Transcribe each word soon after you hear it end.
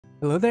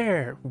Hello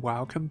there,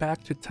 welcome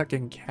back to Tuck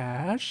and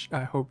Cash.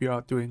 I hope you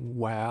are doing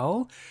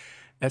well.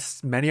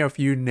 As many of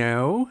you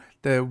know,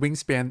 the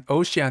Wingspan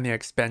Oceania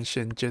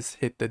expansion just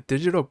hit the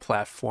digital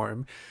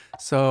platform.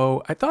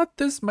 So I thought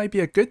this might be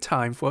a good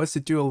time for us to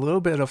do a little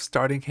bit of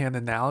starting hand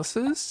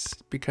analysis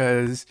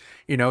because,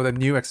 the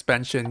new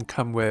expansion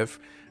come with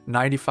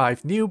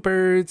 95 new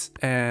birds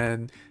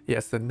and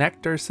yes, the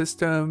nectar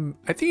system.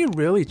 I think it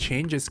really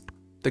changes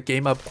the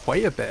game up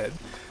quite a bit.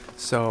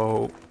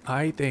 So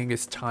I think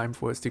it's time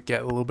for us to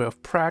get a little bit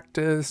of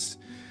practice,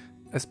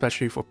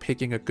 especially for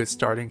picking a good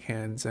starting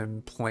hands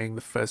and playing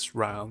the first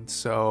round.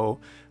 So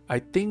I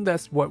think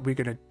that's what we're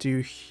gonna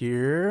do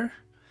here.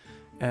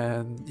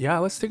 And yeah,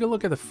 let's take a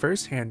look at the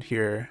first hand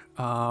here.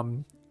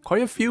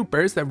 Quite a few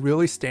birds that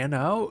really stand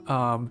out.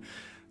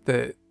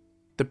 The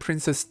the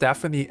Princess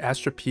Stephanie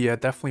Astropia,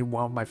 definitely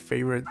one of my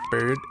favorite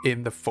bird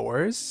in the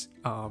forest,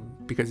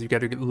 because you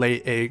get to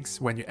lay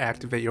eggs when you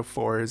activate your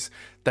forest.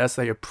 That's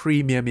like a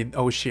premium in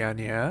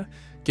Oceania,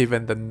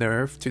 given the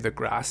nerf to the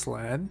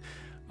grassland.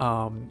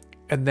 And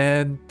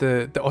then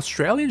the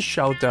Australian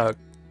Shelduck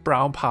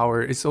Brown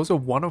Power is also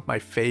one of my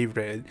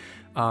favorite.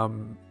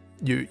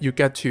 You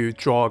get to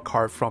draw a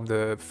card from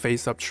the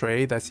face-up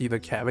tray that's either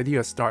Cavity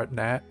or Star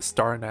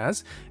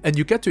Nest, and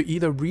you get to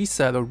either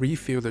reset or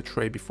refill the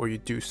tray before you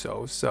do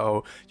so.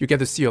 So you get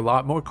to see a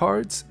lot more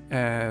cards,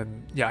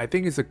 and yeah, I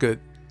think it's a good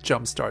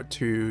jumpstart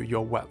to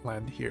your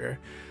wetland here.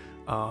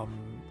 I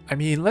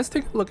mean, let's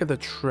take a look at the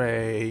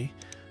tray.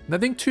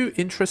 Nothing too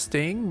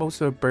interesting. Most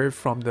of the birds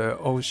from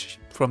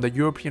the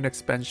European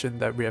expansion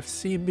that we have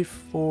seen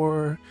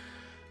before.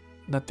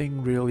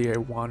 Nothing really I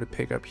want to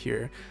pick up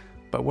here.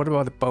 But what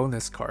about the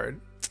bonus card?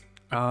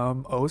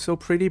 Also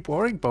pretty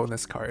boring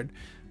bonus card.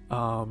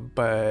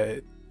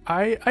 But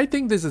I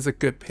think this is a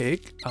good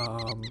pick.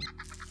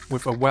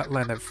 With a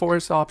wetland and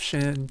forest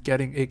option,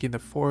 getting egg in the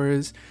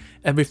forest.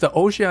 And with the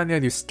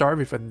Oceania, you start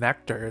with a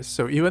nectar.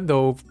 So even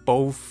though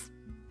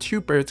two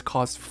birds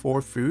cost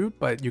 4 food,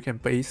 but you can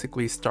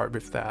basically start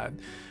with that,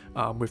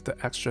 with the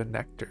extra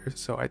nectar.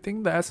 So I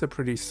think that's a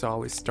pretty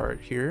solid start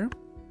here.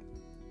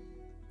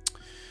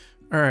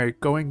 Alright,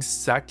 going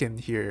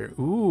second here.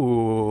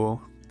 Ooh,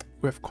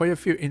 we have quite a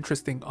few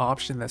interesting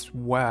options as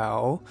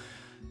well.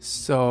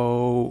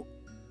 So,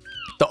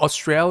 the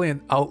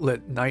Australian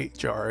Outlet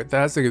Nightjar,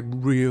 that's a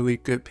really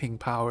good ping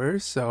power.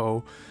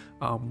 So,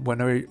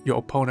 whenever your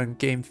opponent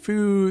gain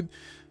food,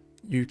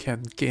 you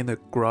can gain a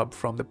grub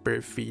from the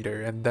bird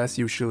feeder, and that's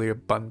usually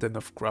abundant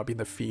of grub in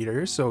the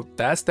feeder. So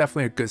that's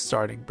definitely a good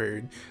starting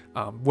bird.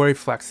 Very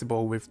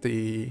flexible with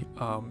the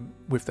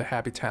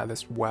habitat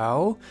as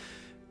well.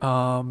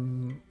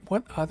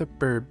 What other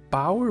bird?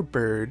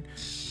 Bowerbird.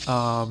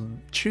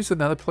 Choose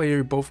another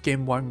player, both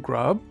gain 1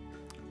 grub.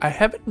 I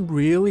haven't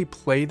really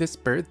played this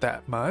bird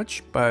that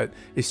much, but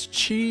it's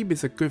cheap,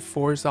 it's a good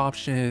force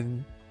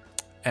option,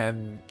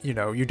 and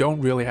you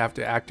don't really have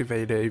to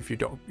activate it if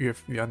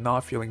you're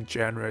not feeling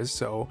generous.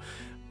 So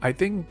I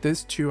think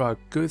these two are a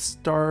good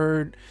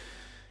start.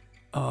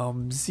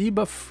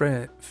 Zebra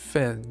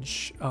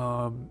Finch.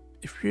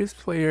 If this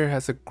player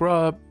has a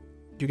grub,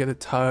 you get a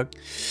tug.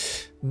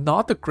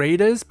 Not the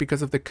greatest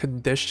because of the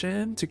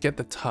condition to get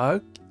the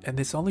tug, and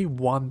it's only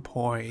 1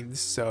 point,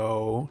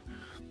 so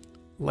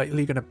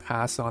lightly gonna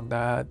pass on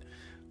that.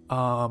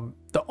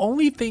 The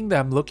only thing that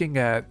I'm looking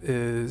at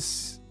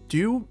is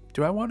do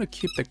I want to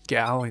keep the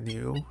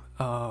Gallinule?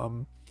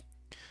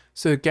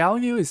 So the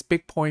Gallinule is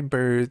big point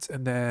birds,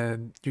 and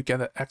then you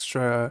get an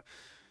extra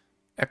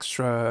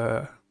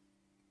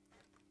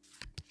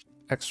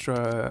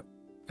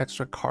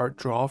card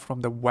draw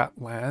from the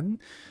wetland.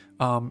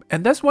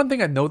 And that's one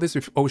thing I noticed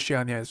with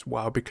Oceania as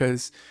well,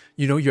 because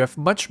you have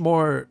much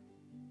more,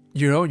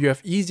 you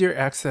have easier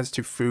access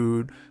to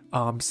food.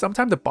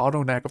 Sometimes the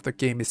bottleneck of the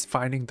game is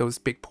finding those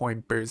big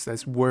point birds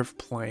that's worth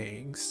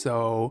playing.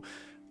 So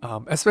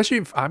especially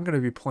if I'm gonna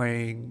be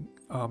playing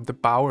the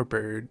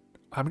Bowerbird,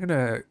 I'm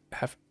gonna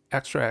have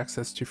extra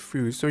access to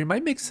food. So it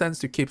might make sense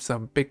to keep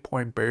some big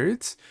point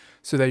birds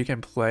so that you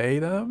can play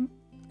them.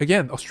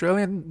 Again,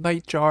 Australian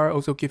Nightjar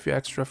also give you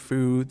extra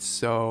food,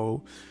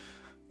 so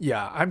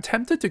yeah, I'm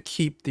tempted to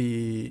keep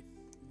the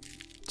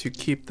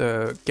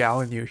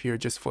Gallinule here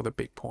just for the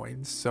big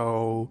points.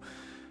 So,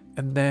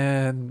 and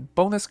then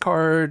bonus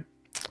card,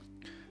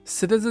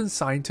 Citizen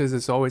Scientist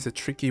is always a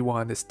tricky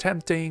one. It's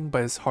tempting,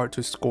 but it's hard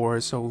to score.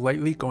 So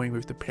lightly going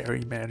with the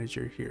Parry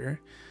Manager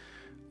here.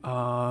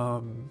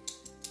 Yeah,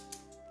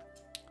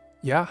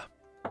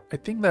 I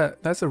think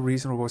that's a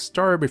reasonable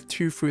start with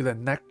 2 food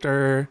and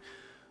nectar.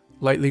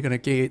 Lightly gonna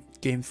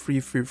gain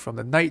free food from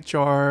the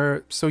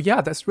Nightjar. So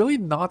yeah, that's really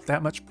not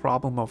that much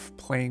problem of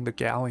playing the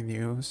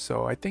Gallinule.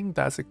 So I think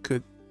that's a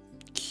good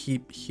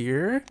keep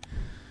here.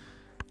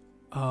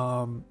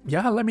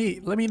 Yeah, let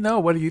me know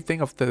what do you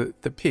think of the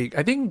pick.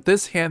 I think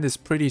this hand is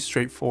pretty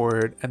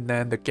straightforward, and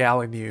then the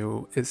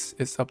Gallinule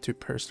is up to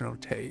personal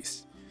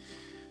taste.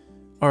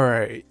 All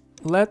right,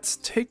 let's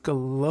take a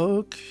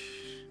look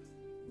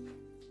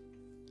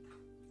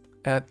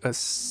at a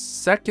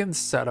second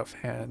set of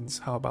hands.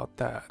 How about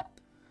that?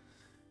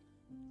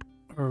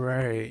 All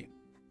right.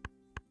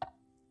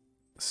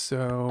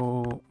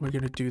 So we're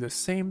gonna do the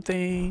same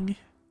thing.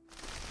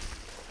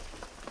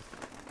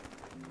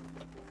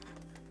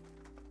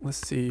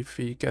 Let's see if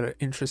we get an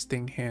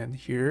interesting hand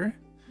here.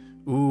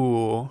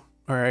 Ooh, all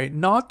right,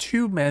 not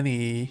too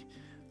many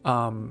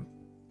the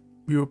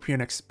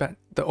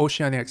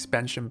Oceania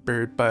expansion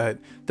bird, but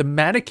the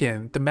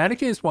mannequin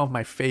is one of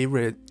my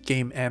favorite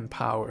game end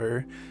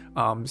power.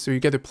 So you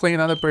get to play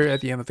another bird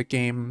at the end of the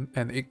game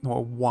and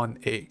ignore one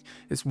egg.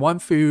 It's one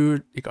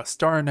food, you got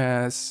star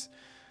nest,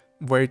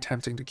 very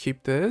tempting to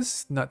keep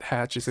this.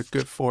 Nuthatch is a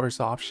good forest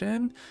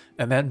option,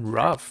 and then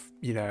rough,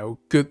 you know,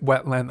 good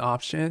wetland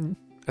option,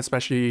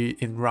 especially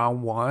in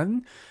round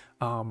 1.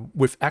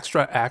 With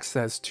extra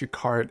access to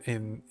card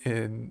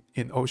in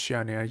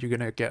Oceania, you're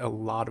gonna get a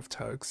lot of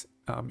tugs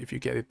if you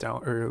get it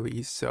down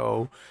early.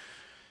 So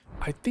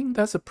I think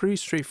that's a pretty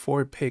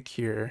straightforward pick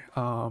here.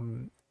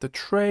 The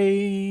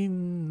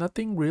train,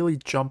 nothing really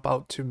jump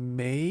out to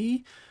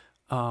me.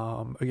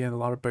 Again, a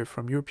lot of bird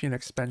from European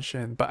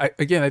expansion, but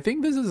I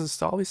think this is a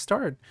solid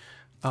start.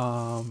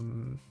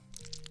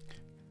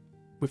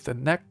 With the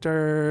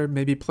nectar,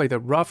 maybe play the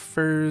rough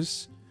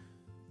first.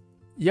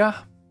 Yeah,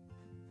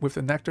 with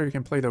the nectar you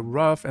can play the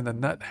rough and the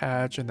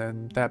nuthatch, and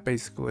then that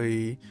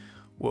basically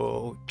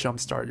will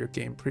jumpstart your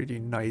game pretty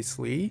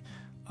nicely.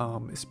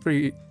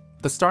 The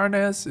star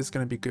nest is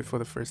going to be good for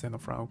the first end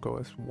of round go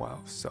as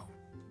well, so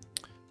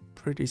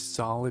pretty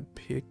solid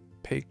pick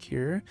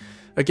here.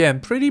 Again,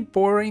 pretty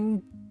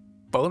boring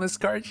bonus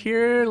card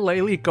here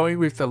lately, going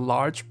with the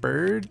large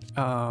bird,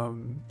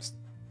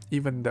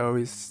 even though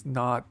it's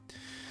not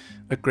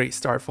a great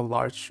start for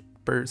large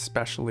bird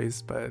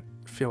specialists, but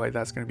I feel like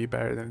that's going to be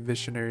better than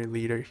visionary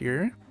leader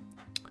here.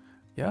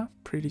 Yeah,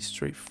 pretty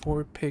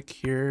straightforward pick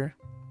here.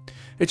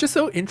 It's just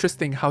so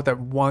interesting how that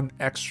one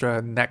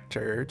extra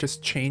nectar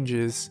just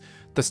changes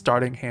the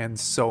starting hand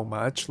so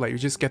much. Like, you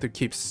just get to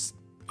keep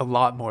a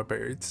lot more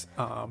birds.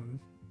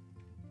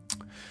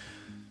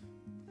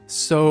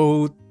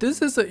 So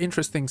this is an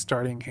interesting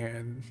starting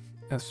hand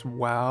as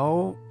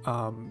well.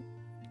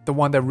 The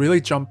one that really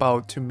jumped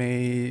out to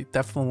me,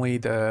 definitely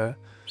the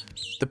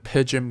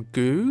pigeon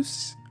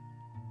goose.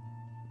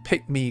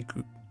 Pick me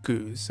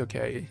goose,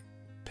 okay.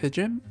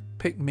 Pigeon?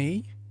 Pick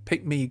me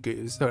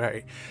goose.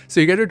 Alright. So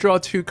you get to draw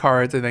 2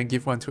 cards and then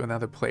give one to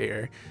another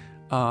player.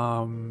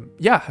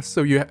 Yeah,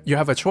 so you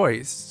have a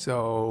choice.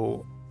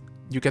 So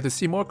you get to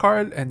see more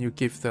card and you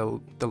give the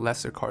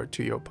lesser card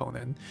to your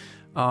opponent.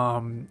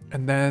 And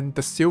then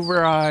the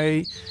silver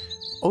eye,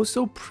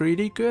 also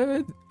pretty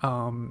good.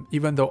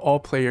 Even though all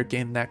player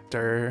gain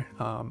nectar,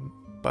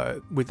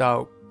 but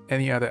without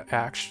any other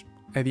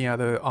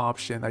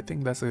option, I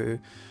think that's a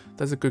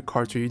good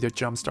card to either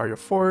jumpstart your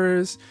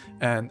forest.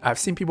 And I've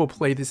seen people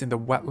play this in the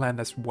wetland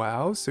as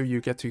well, so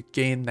you get to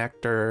gain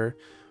nectar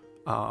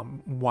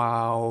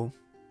while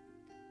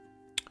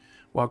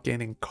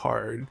gaining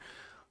card.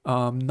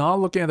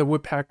 Not looking at the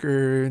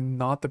woodpecker,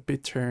 not the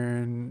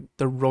bittern,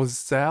 the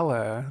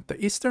rosella,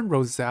 the eastern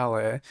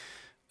rosella.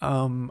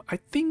 I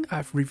think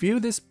I've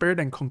reviewed this bird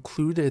and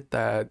concluded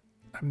that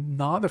I'm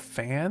not a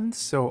fan.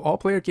 So all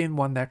player gain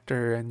 1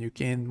 nectar and you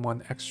gain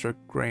 1 extra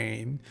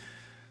grain.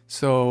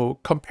 So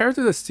compared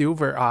to the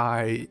silver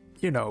eye,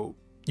 you know,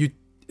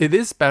 it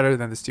is better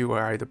than the silver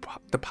eye,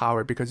 the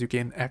power, because you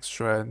gain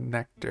extra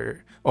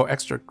nectar or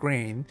extra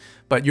grain,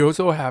 but you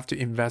also have to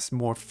invest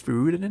more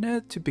food in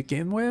it to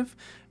begin with,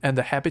 and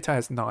the habitat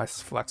is not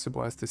as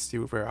flexible as the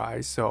silver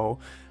eye. So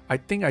I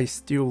think I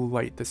still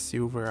like the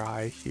silver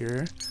eye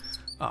here.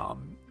 I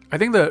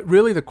think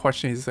really the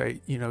question is,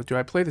 like, you know, do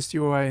I play the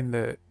silver eye in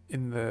the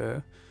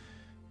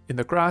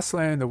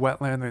grassland, the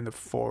wetland, or in the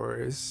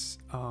forest?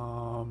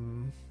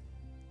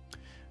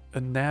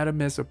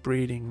 Anatomist or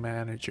breeding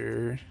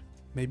manager?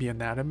 Maybe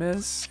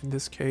anatomist in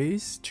this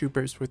case. 2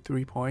 birds with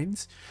 3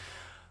 points.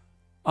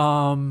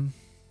 Yeah,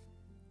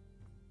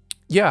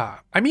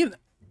 I mean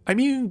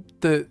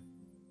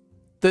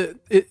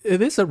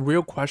it is a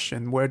real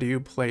question. Where do you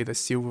play the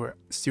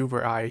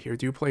silver eye here?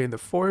 Do you play in the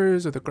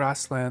forest or the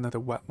grassland or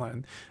the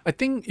wetland? I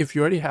think if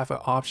you already have an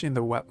option in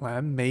the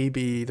wetland,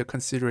 maybe the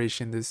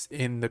consideration is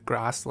in the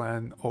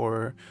grassland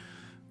or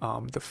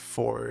the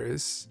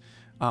forest.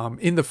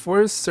 In the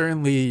forest,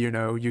 certainly, you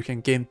know, you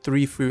can gain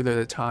 3 food at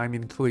a time,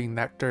 including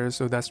nectar,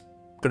 so that's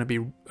gonna be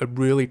a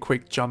really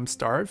quick jump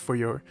start for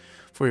your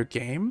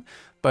game.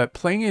 But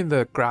playing in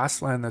the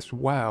grassland as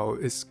well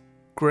is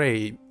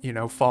great, you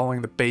know,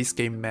 following the base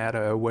game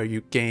meta where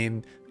you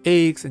gain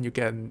eggs and you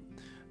get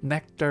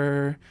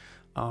nectar.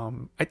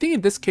 I think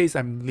in this case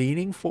I'm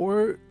leaning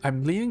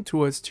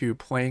towards to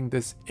playing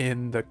this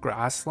in the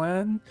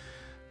grassland.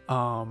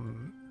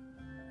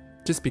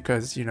 Just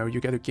because, you know, you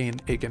get to gain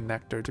egg and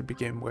nectar to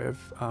begin with,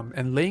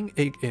 and laying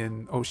egg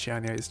in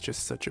Oceania is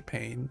just such a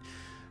pain.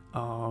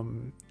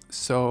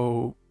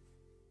 So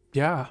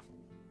yeah,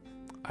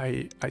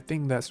 I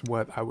think that's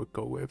what I would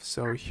go with.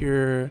 So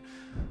here,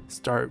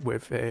 start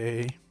with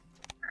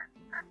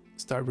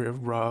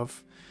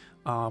rough.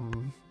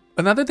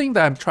 Another thing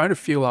that I'm trying to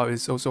feel out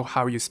is also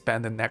how you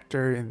spend the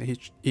nectar in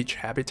each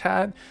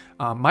habitat.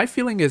 My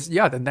feeling is,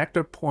 yeah, the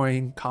nectar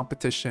point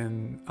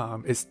competition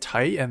is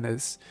tight, and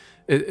it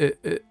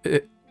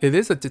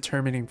is a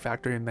determining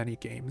factor in many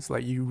games.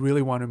 Like, you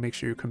really want to make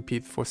sure you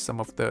compete for some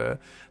of the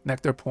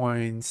nectar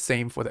points.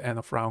 Same for the end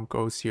of round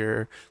goals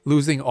here.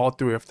 Losing all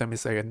 3 of them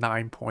is like a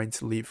 9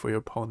 points lead for your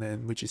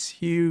opponent, which is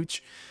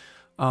huge.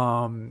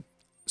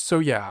 So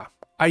yeah,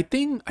 I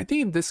think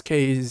in this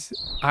case,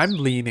 I'm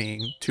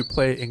leaning to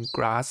play in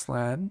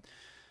grassland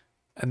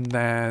and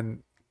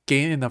then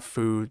gain enough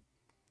food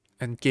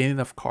and gain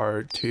enough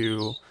card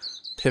to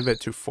pivot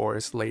to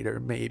forest later,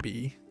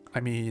 maybe. I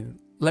mean,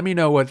 let me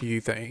know what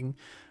you think.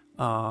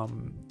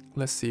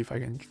 Let's see if I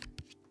can...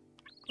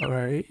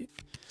 Alright.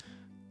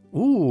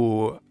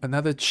 Ooh,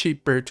 another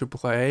cheap bird to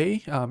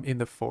play in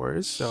the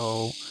forest,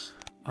 so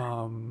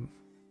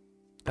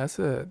that's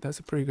a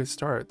pretty good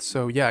start.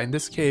 So yeah, in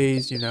this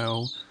case, you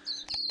know,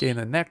 gain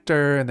a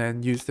nectar and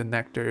then use the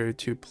nectar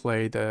to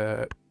play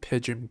the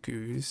pigeon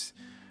goose.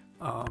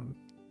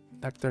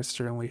 Nectar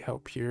certainly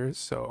help here,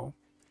 so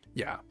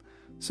yeah.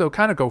 So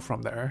kind of go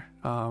from there.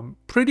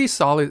 Pretty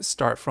solid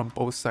start from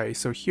both sides.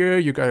 So here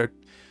you got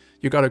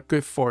a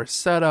good forest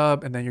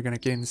setup, and then you're gonna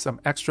gain some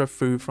extra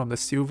food from the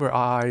silver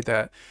eye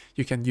that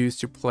you can use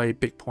to play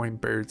big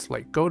point birds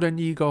like golden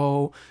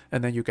eagle,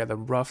 and then you get a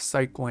rough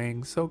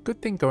cycling. So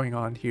good thing going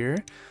on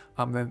here.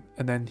 And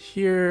then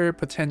here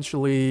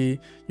potentially,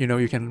 you know,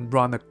 you can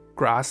run a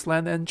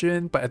grassland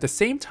engine, but at the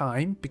same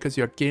time, because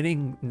you're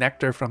getting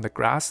nectar from the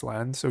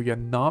grassland, so you're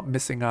not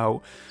missing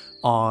out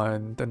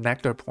on the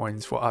nectar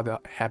points for other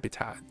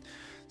habitat.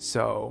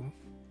 So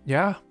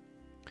yeah,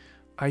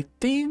 I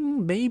think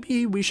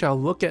maybe we shall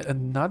look at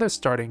another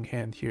starting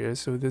hand here.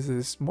 So this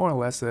is more or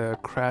less a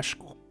crash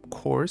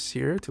course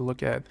here to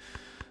look at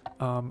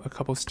a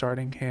couple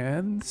starting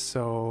hands.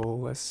 So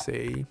let's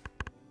see.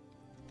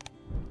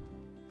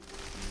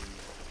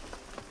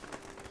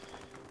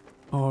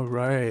 All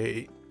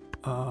right.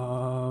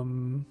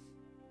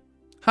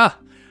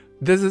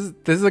 This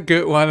is a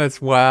good one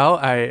as well.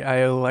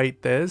 I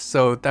like this.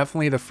 So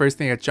definitely the first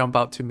thing that jumped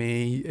out to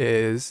me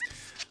is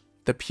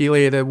the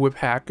pileated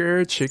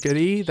woodpecker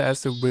chickadee.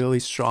 That's a really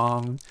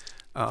strong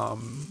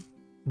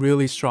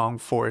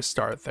forest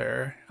start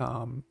there.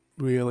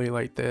 Really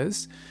like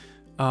this.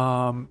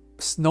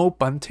 Snow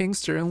bunting,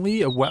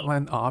 certainly a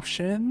wetland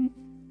option,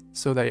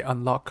 so they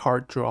unlock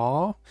card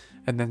draw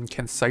and then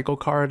can cycle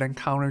card and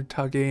counter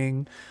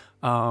tugging.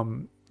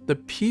 The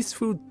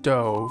peaceful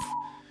dove,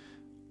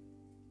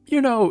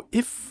 you know,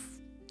 if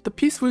the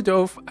peaceful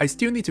dove, I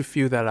still need to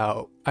feel that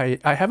out. I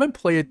haven't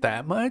played it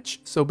that much,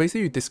 so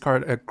basically you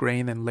discard a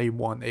grain and lay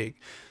 1 egg.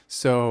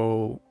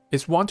 So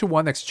it's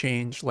 1-to-1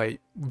 exchange,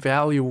 like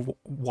value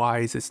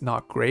wise it's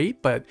not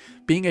great, but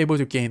being able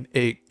to gain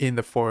egg in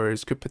the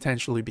forest could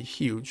potentially be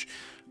huge.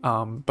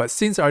 But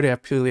since I already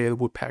have pileated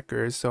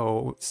woodpeckers,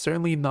 so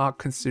certainly not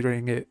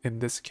considering it in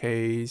this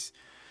case.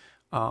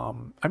 I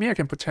mean, I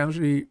can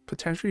potentially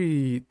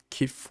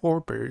keep 4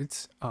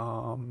 birds.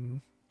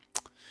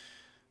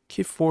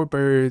 Keep 4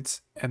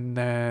 birds, and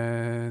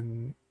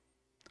then,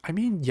 I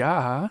mean,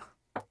 yeah,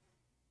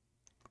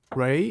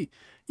 right?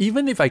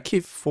 Even if I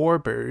keep 4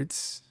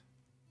 birds,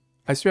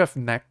 I still have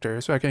nectar,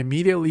 so I can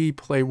immediately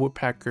play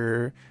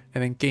woodpecker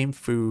and then gain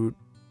food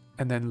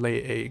and then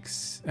lay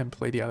eggs and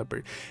play the other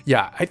bird.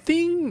 Yeah, I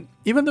think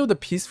even though the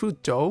peaceful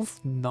dove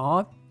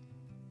I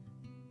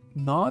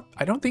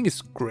don't think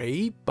it's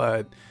great,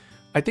 but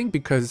I think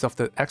because of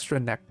the extra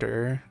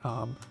nectar,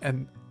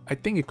 and I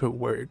think it could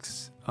work.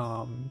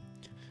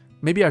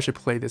 Maybe I should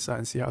play this out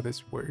and see how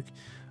this works.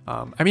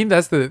 I mean,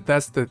 that's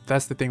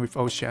the thing with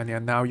Oceania.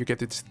 Now you get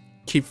to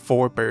keep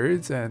 4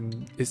 birds,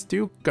 and it's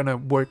still gonna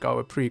work out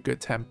a pretty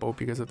good tempo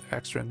because of the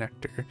extra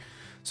nectar.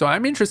 So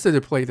I'm interested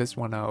to play this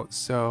one out.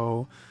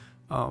 So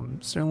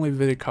certainly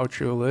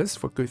viticulturalist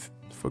for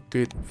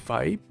good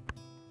vibe.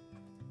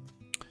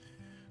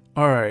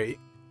 All right.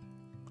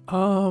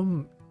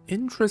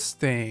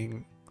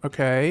 Interesting.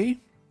 Okay.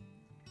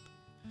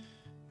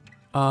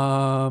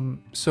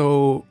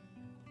 So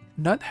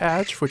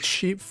nuthatch for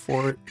cheap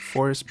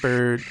forest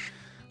bird,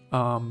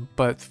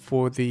 but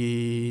for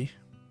the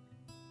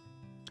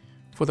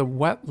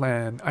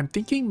wetland, I'm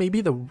thinking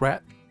maybe the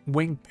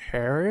red-winged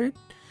parrot.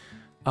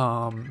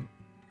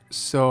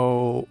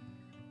 So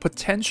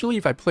potentially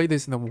if I play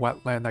this in the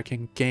wetland, I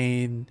can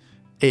gain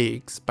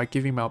eggs by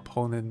giving my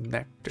opponent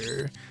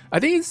nectar. I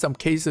think in some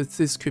cases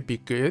this could be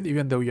good,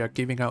 even though you are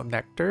giving out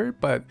nectar,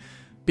 but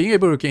being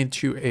able to gain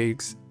 2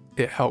 eggs,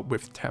 it helped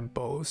with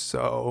tempo.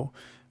 So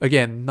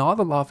again, not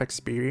a lot of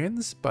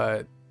experience,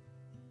 but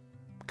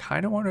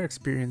kind of want to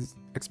experiment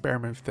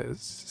with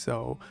this.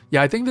 So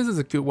yeah, I think this is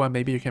a good one.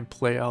 Maybe you can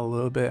play out a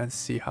little bit and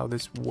see how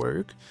this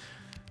works.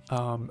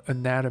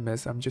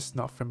 Anatomist, I'm just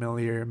not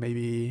familiar.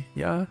 Maybe,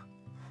 yeah,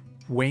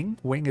 wing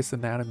is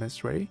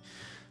anatomist, right?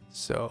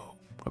 So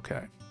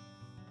okay.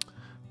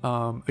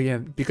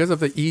 Again, because of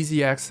the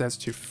easy access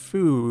to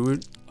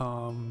food,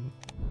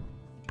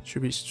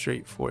 should be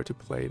straightforward to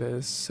play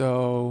this.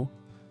 So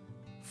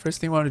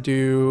first thing I want to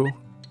do,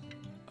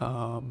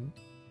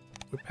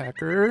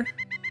 Woodpecker.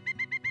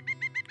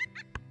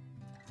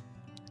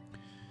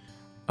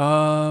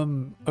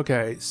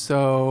 Okay,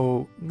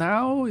 so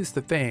now is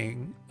the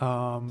thing.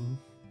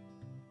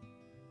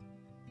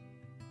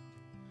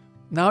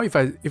 Now if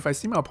I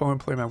see my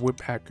opponent play my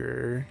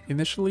Woodpecker,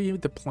 initially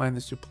the plan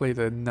is to play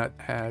the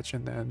Nuthatch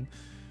and then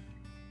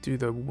do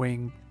the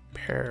Wing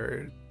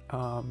Parrot.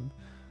 But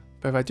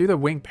if I do the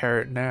Wing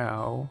Parrot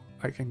now,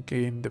 I can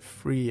gain the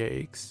free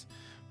eggs.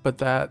 But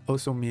that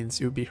also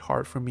means it would be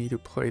hard for me to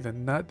play the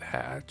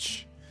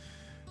Nuthatch.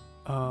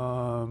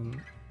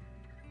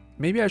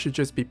 Maybe I should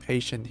just be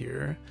patient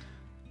here.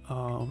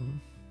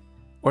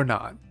 Or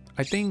not.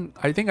 I think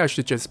I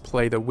should just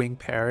play the Wing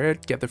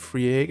Parrot, get the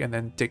free egg, and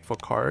then dig for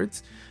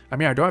cards. I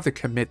mean, I don't have to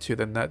commit to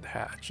the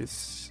Nuthatch.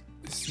 It's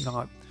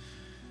not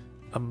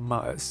a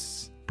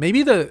must.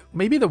 Maybe the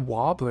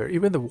Wobbler,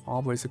 even the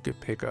Wobbler is a good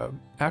pickup.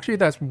 Actually,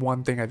 that's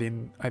one thing I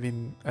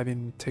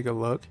didn't take a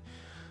look.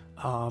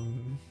 I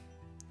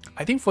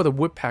think for the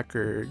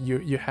Woodpecker,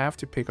 you have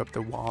to pick up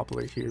the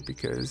Wobbler here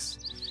because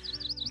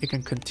it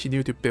can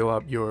continue to build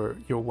up your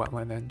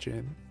wetland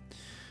engine.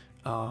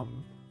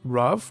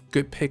 Rough,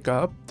 good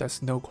pickup.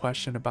 There's no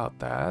question about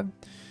that.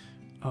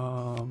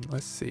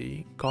 Let's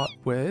see.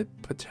 Godwit,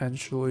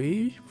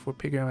 potentially, for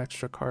picking up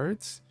extra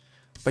cards.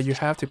 But you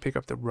have to pick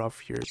up the Rough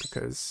here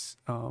because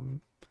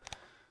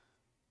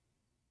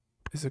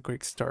it's a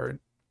great start.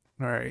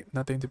 Alright,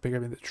 nothing to pick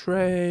up in the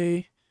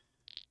tray.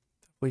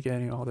 Definitely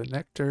getting all the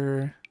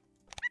nectar.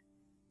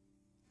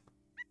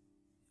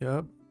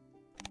 Yep.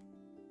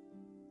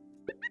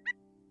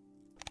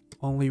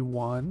 Only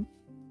one.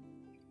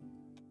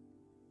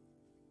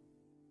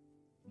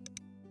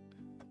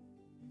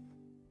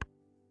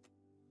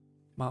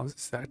 Mouse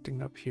is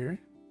acting up here.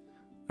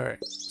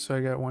 Alright, so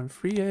I got one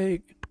free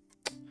egg.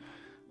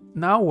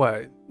 Now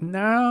what?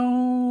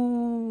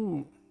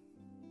 Now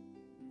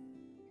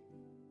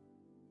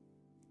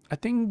I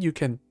think you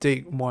can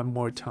dig one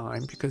more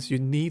time because you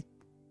need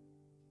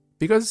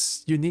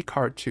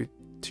card to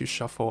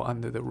shuffle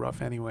under the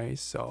Rough anyway.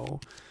 So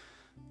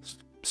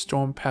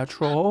Storm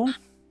Patrol.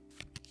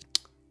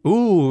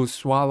 Ooh,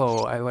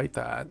 Swallow. I like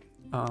that.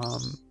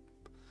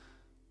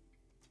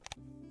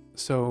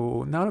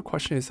 So now the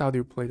question is, how do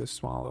you play the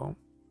Swallow?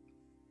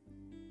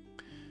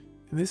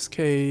 In this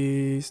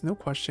case, no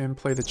question,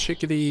 play the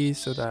Chickadee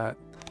so that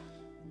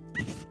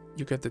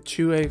you get the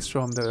 2 eggs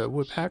from the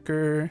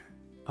Woodpecker.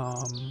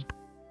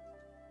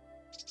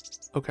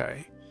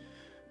 Okay.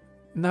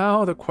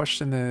 Now the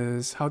question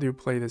is, how do you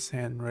play this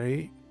hand,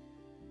 right?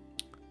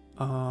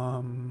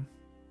 I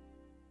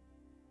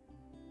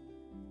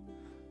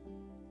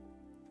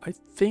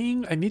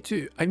think I need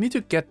to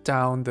get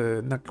down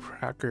the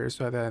Nutcracker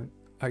so that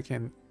I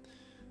can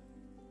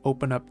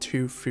open up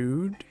 2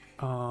 food.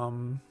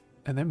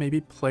 And then maybe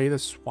play the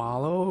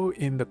Swallow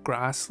in the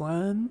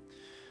grassland.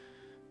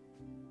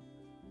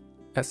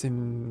 As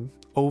in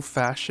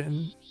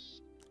old-fashioned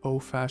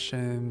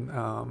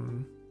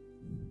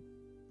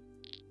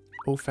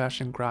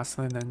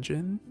grassland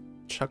engine.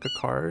 Chuck a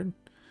card.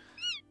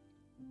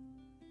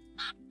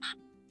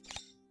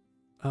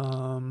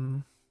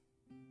 I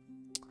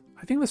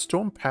think the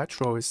Storm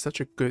Patrol is such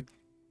a good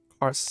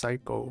card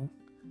cycle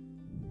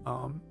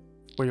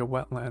for your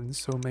wetlands,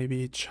 so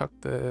maybe chuck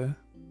the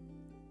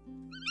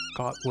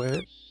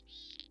Godwit.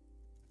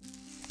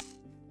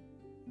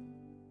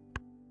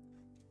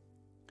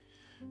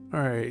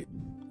 Alright,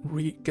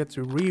 get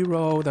to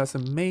reroll. That's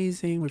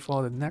amazing with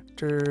all the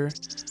nectar.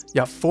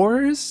 Yeah,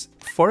 Forest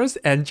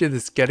Engine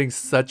is getting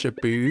such a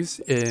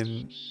boost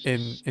in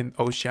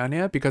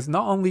Oceania because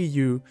not only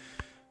you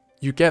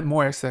get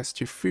more access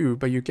to food,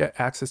 but you get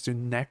access to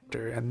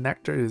nectar, and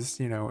nectar is,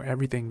 you know,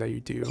 everything that you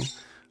do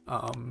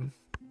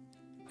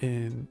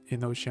in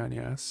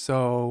Oceania.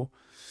 So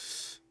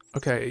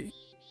okay,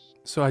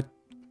 so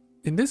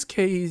in this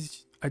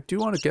case I do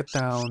want to get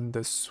down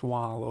the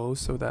Swallow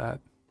so that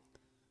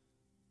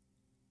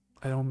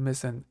I don't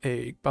miss an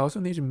egg, but I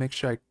also need to make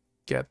sure I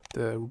get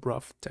the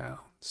Rough down.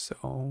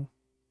 So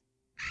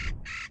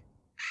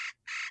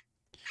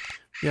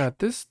yeah,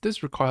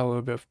 this requires a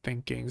little bit of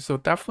thinking. So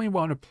definitely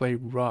want to play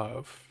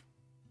Rough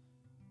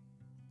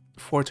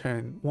for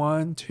turn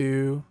 1,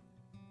 2,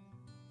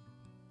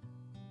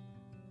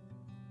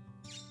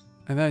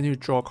 and then you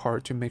draw a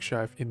card to make sure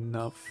I have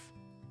enough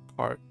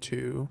card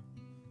to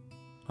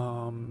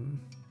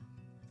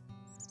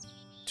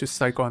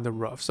cycle on the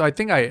Rough. So I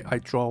think I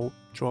draw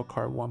a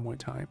card one more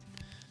time.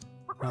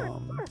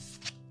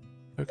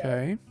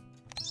 Okay.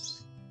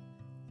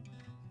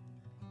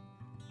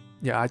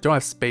 Yeah, I don't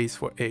have space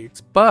for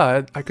eggs,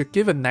 but I could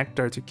give a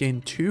nectar to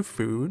gain 2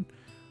 food.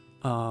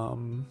 I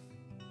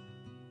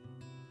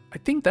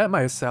think that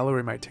might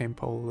accelerate my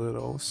tempo a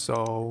little.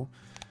 So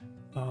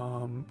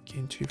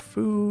gain 2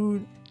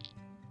 food.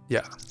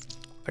 Yeah,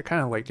 I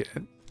kind of like it.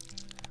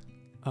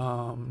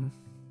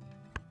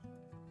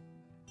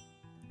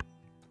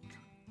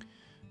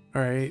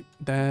 Alright,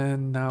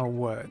 then now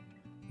what?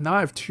 Now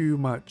I have too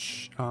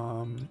much.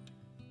 I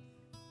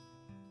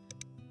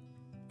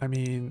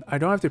mean, I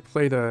don't have to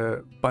play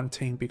the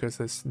bunting because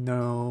there's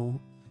no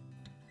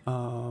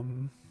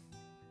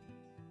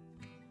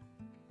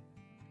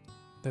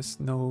There's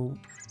no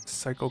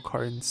cycle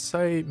card in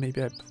sight.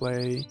 Maybe I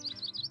play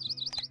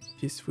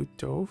Peaceful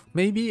Dove.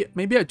 Maybe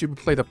I do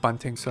play the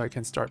bunting so I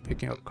can start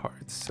picking up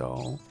cards.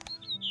 So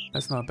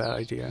that's not a bad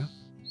idea.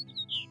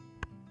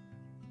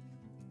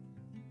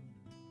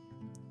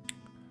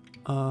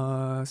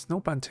 It's no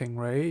bunting,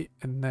 right?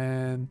 And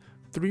then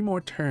 3 more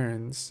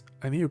turns.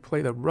 I need to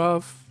play the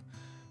rough.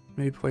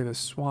 Maybe play the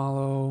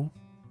swallow.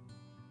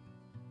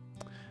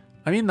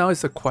 I mean, now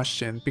it's a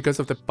question. Because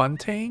of the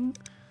bunting,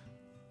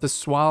 the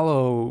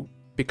swallow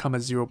become a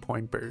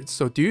 0-point bird.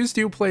 So do you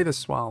still play the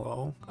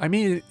swallow? I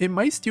mean, it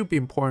might still be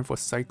important for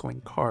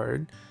cycling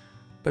card,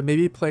 but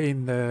maybe play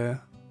in the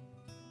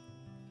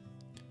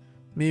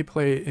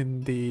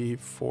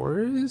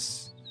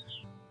forest.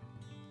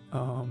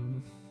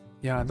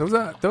 Yeah, those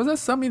are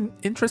some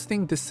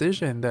interesting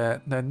decisions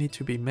that need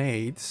to be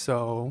made.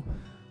 So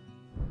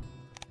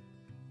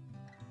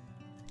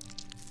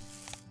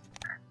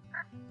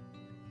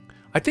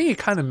I think it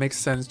kind of makes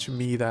sense to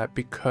me that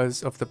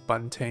because of the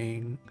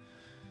bunting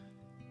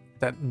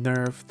that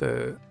nerf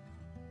the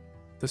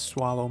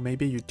swallow,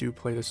 maybe you do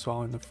play the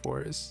swallow in the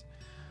forest.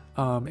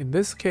 In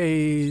this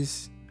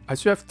case, I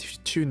still have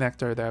 2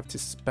 nectar that I have to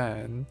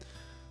spend.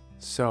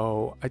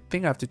 So I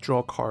think I have to draw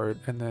a card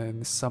and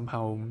then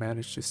somehow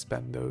manage to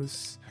spend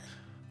those.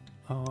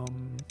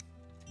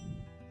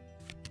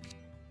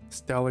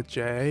 Stella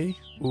J.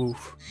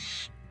 Oof.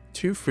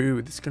 2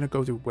 food. It's gonna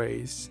go to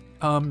waste.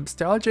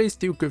 Stella J is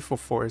still good for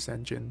Forest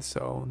Engine,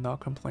 so not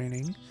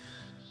complaining.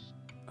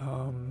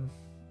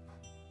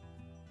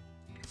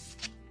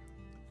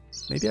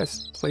 Maybe I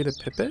play the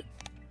Pipit?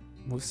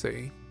 We'll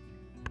see.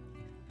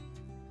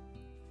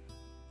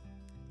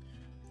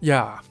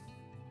 Yeah.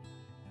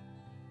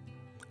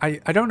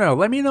 I don't know.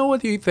 Let me know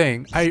what you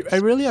think. I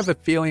really have a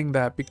feeling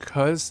that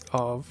because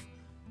of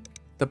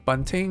the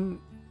bunting,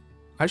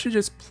 I should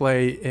just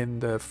play in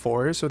the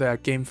forest so that I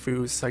gain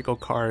food, cycle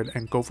card,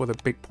 and go for the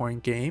big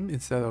point game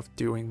instead of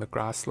doing the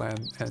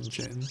grassland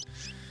engine.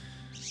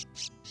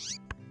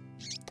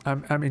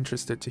 I'm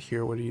interested to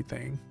hear what you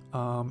think.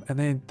 And then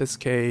in this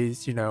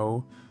case, you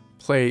know,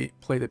 play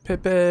the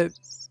Pipit.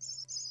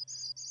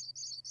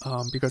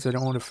 Because I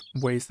don't want to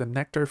waste the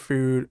nectar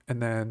food,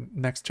 and then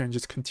next turn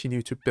just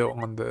continue to build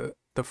on the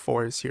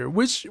forest here,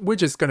 which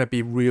is gonna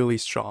be really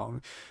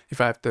strong.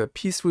 If I have the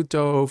Peaceful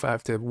Dove, I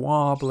have the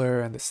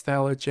Wobbler and the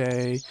Stella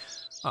J.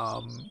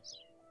 I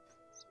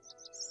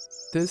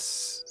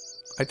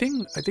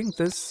think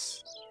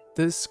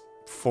this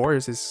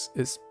forest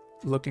is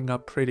looking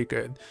up pretty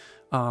good.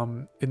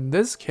 In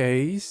this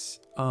case,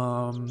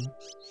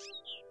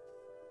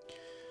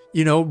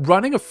 you know,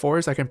 running a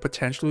forest, I can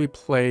potentially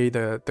play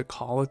the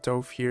Collar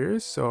Dove here,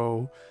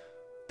 so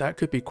that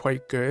could be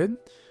quite good.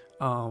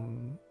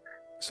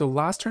 So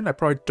last turn, I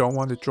probably don't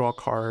want to draw a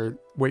card,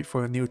 wait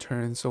for a new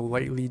turn, so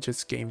lightly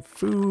just gain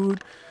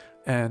food.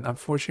 And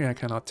unfortunately, I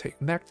cannot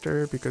take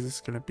Nectar because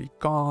it's going to be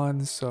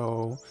gone,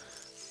 so...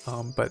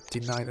 but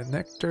deny the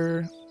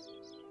Nectar.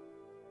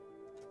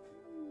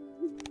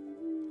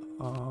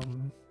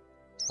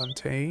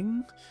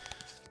 Bunting.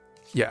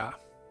 Yeah.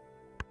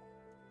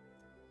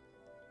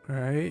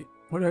 Alright,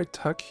 what do I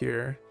tuck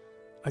here?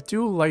 I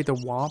do like the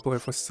Wobbler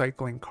for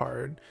cycling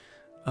card.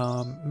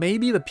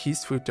 Maybe the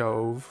Peaceful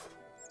Dove.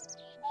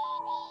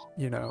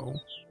 You know,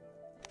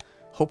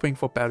 hoping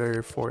for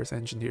better forest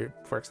engineer.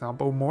 For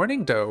example,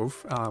 Morning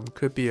Dove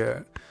could be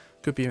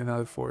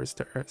another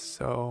forester.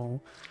 So,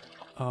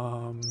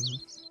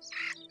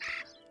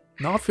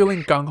 not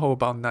feeling gung-ho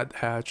about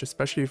Nuthatch,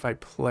 especially if I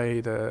play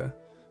the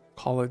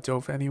Collar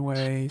Dove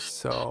anyway.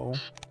 So.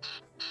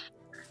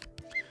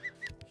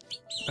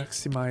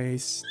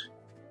 Maximize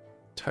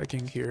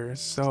tugging here.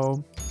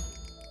 So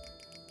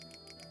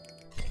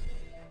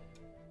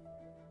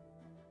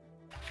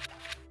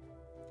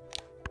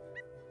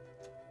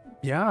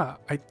yeah,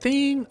 I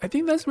think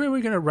that's where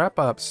we're gonna wrap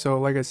up. So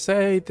like I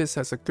say, this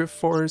has a good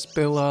forest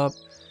build up,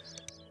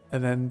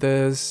 and then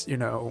this, you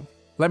know,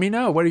 let me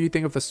know, what do you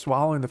think of the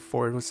Swallow in the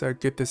forest? Was that a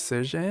good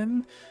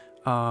decision?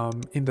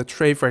 In the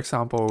trade, for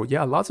example,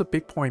 yeah, lots of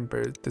big point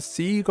birds. The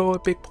Seagull, a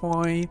big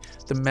point.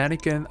 The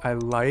Mannequin, I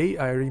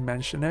already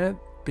mentioned it,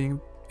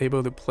 being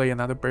able to play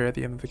another bird at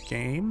the end of the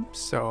game.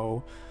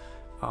 So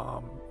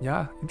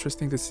yeah,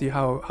 interesting to see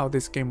how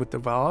this game would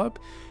develop.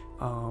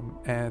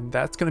 And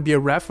that's gonna be a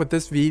wrap for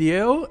this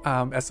video.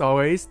 As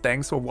always,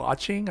 thanks for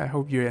watching. I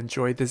hope you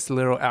enjoyed this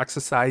little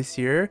exercise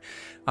here.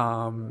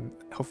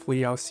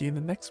 Hopefully I'll see you in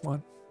the next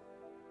one.